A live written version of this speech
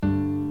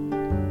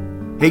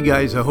Hey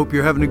guys, I hope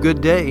you're having a good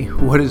day.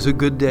 What is a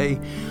good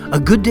day? A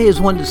good day is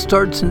one that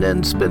starts and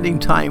ends spending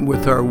time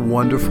with our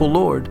wonderful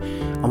Lord.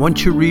 I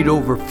want you to read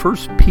over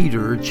 1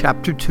 Peter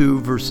chapter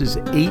 2, verses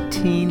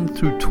 18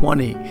 through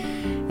 20.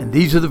 And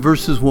these are the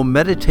verses we'll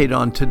meditate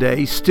on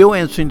today, still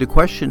answering the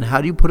question,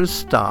 how do you put a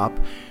stop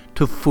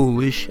to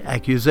foolish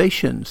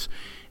accusations?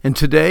 And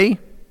today,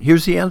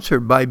 here's the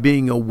answer: by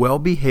being a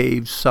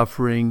well-behaved,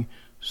 suffering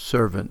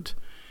servant.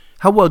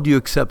 How well do you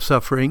accept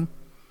suffering?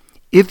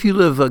 If you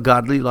live a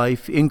godly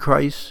life in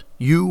Christ,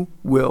 you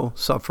will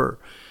suffer.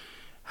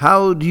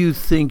 How do you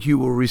think you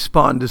will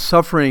respond to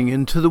suffering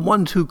and to the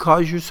ones who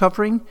cause your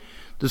suffering?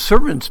 The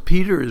servants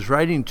Peter is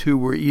writing to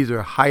were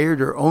either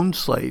hired or owned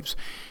slaves.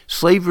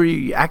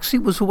 Slavery actually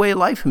was a way of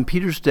life in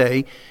Peter's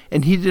day,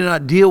 and he did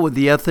not deal with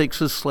the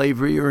ethics of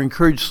slavery or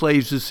encourage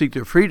slaves to seek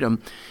their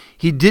freedom.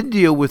 He did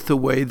deal with the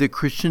way that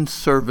Christian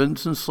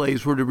servants and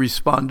slaves were to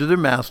respond to their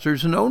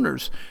masters and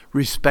owners,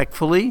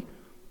 respectfully,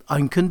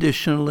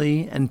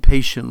 unconditionally, and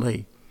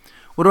patiently.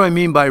 What do I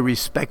mean by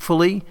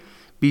respectfully?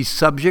 Be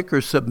subject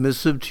or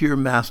submissive to your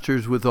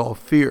masters with all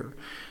fear.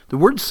 The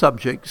word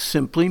subject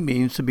simply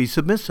means to be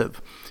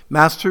submissive.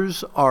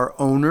 Masters are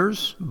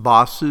owners,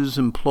 bosses,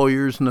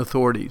 employers, and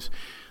authorities.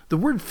 The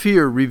word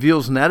fear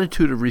reveals an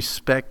attitude of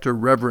respect or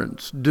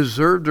reverence,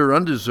 deserved or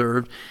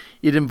undeserved.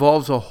 It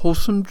involves a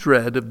wholesome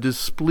dread of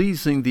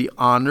displeasing the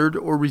honored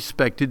or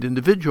respected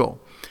individual.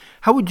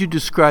 How would you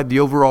describe the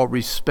overall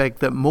respect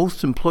that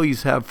most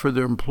employees have for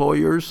their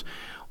employers,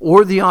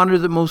 or the honor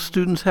that most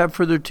students have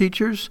for their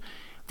teachers?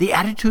 The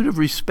attitude of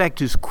respect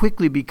is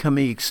quickly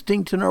becoming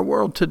extinct in our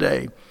world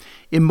today.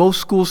 In most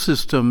school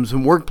systems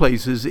and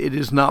workplaces, it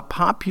is not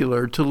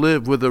popular to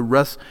live with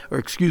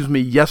a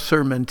yes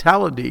sir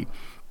mentality.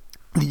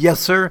 The yes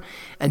sir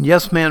and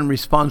yes man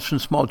response from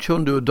small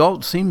children to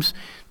adults seems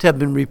to have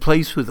been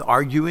replaced with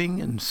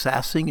arguing and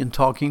sassing and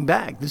talking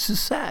back. This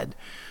is sad.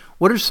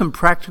 What are some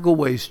practical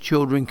ways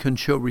children can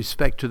show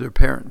respect to their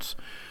parents?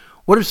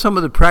 What are some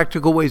of the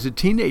practical ways a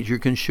teenager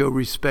can show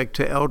respect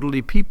to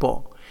elderly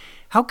people?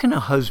 How can a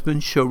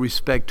husband show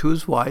respect to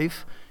his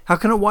wife? How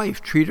can a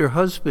wife treat her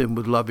husband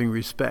with loving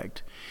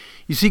respect?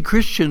 You see,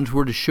 Christians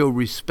were to show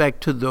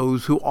respect to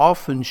those who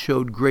often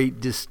showed great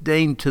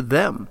disdain to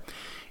them.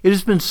 It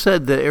has been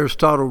said that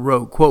Aristotle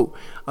wrote, quote,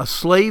 "A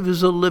slave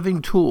is a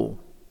living tool,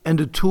 and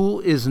a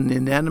tool is an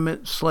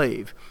inanimate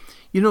slave."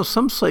 You know,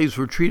 some slaves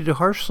were treated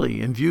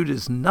harshly and viewed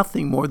as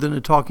nothing more than a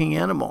talking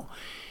animal.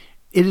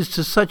 It is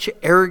to such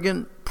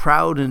arrogant,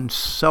 proud, and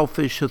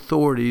selfish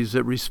authorities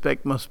that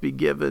respect must be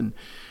given.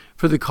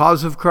 For the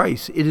cause of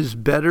Christ, it is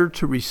better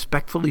to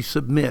respectfully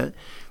submit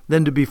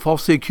than to be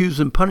falsely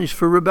accused and punished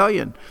for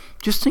rebellion.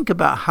 Just think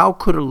about how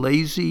could a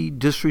lazy,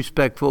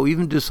 disrespectful,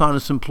 even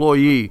dishonest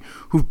employee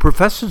who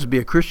professes to be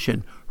a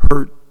Christian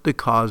hurt the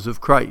cause of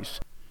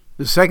Christ.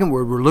 The second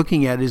word we're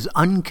looking at is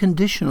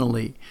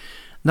unconditionally.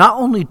 Not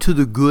only to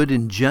the good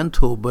and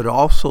gentle, but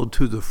also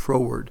to the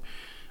froward.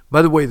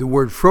 By the way, the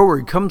word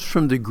froward comes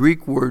from the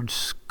Greek word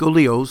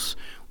skolios,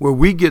 where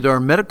we get our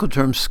medical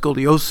term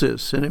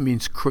scoliosis, and it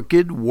means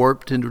crooked,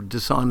 warped, and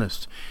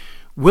dishonest.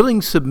 Willing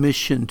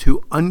submission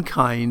to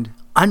unkind,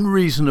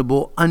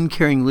 unreasonable,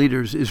 uncaring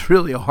leaders is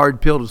really a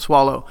hard pill to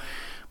swallow,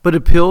 but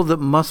a pill that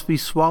must be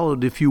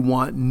swallowed if you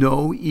want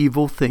no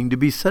evil thing to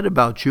be said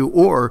about you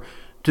or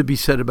to be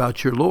said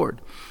about your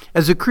Lord.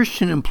 As a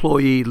Christian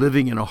employee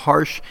living in a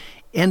harsh,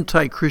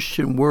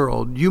 anti-Christian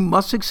world, you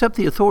must accept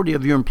the authority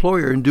of your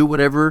employer and do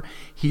whatever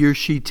he or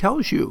she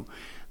tells you.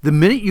 The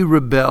minute you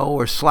rebel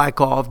or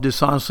slack off,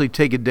 dishonestly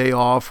take a day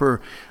off,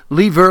 or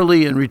leave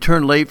early and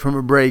return late from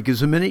a break is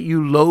the minute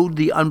you load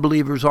the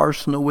unbeliever's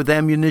arsenal with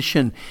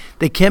ammunition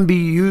that can be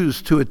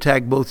used to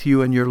attack both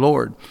you and your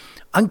Lord.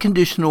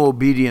 Unconditional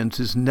obedience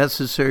is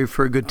necessary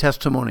for a good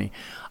testimony.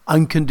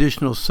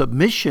 Unconditional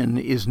submission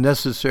is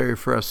necessary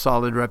for a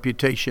solid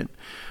reputation.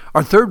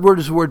 Our third word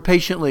is the word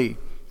patiently.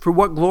 For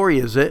what glory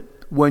is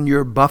it when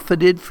you're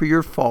buffeted for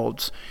your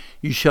faults,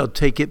 you shall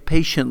take it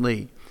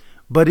patiently.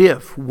 But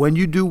if, when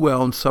you do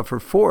well and suffer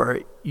for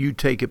it, you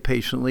take it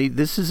patiently,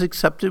 this is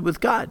accepted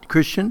with God.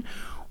 Christian,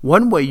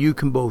 one way you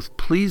can both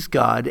please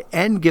God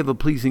and give a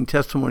pleasing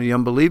testimony to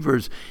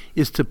unbelievers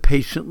is to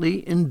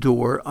patiently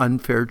endure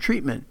unfair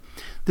treatment.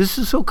 This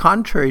is so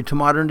contrary to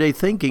modern day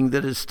thinking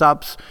that it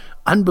stops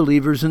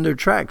unbelievers in their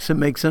tracks and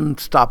makes them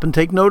stop and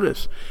take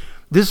notice.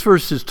 This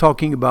verse is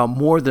talking about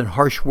more than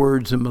harsh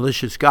words and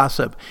malicious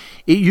gossip.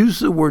 It uses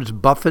the words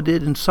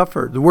buffeted and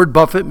suffer. The word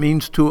buffet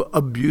means to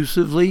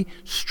abusively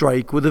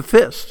strike with a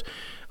fist.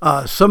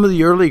 Some of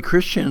the early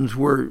Christians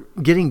were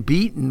getting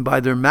beaten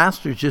by their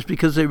masters just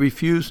because they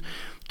refused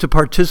to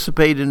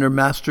participate in their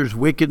master's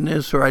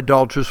wickedness or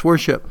idolatrous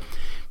worship.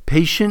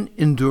 Patient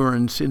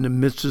endurance in the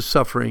midst of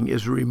suffering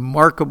is a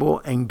remarkable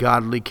and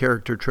godly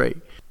character trait.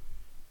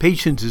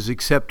 Patience is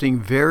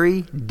accepting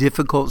very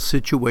difficult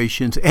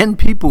situations and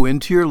people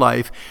into your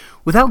life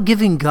without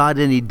giving God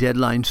any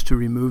deadlines to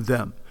remove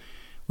them.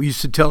 We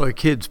used to tell our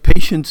kids,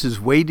 patience is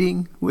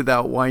waiting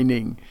without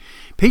whining.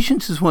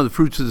 Patience is one of the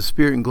fruits of the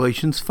Spirit in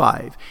Galatians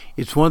 5.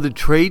 It's one of the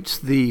traits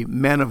the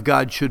man of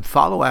God should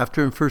follow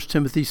after in 1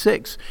 Timothy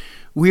 6.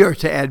 We are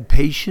to add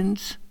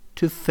patience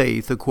to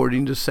faith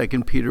according to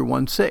 2 Peter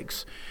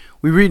 1:6.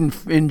 We read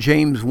in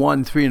James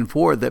 1:3 and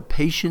 4 that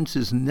patience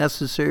is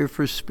necessary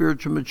for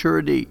spiritual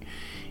maturity.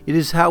 It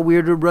is how we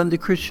are to run the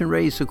Christian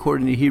race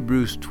according to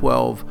Hebrews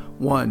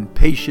 12:1.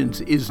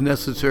 Patience is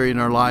necessary in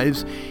our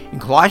lives. In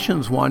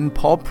Colossians 1,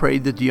 Paul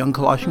prayed that the young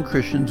Colossian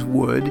Christians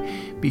would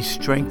be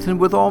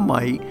strengthened with all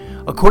might,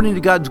 according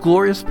to God's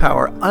glorious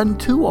power,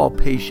 unto all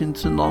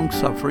patience and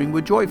long-suffering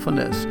with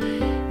joyfulness.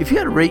 If you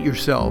had to rate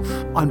yourself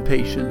on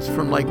patience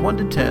from like 1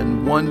 to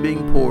 10, 1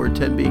 being poor,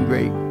 10 being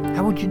great,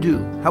 how would you do?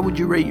 How would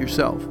you rate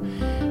yourself?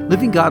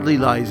 Living godly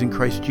lives in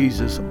Christ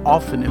Jesus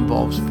often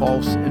involves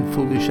false and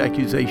foolish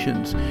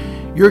accusations.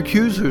 Your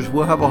accusers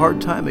will have a hard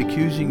time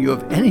accusing you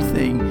of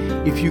anything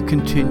if you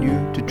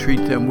continue to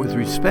treat them with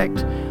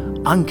respect,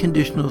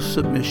 unconditional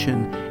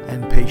submission,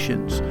 and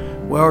patience.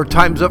 Well, our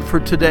time's up for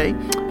today.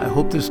 I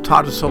hope this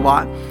taught us a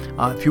lot.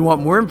 If you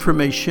want more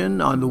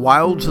information on the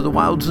wilds of the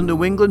wilds in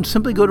New England,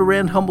 simply go to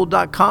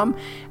randhumble.com.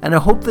 And I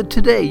hope that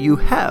today you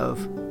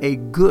have a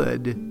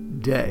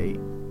good day.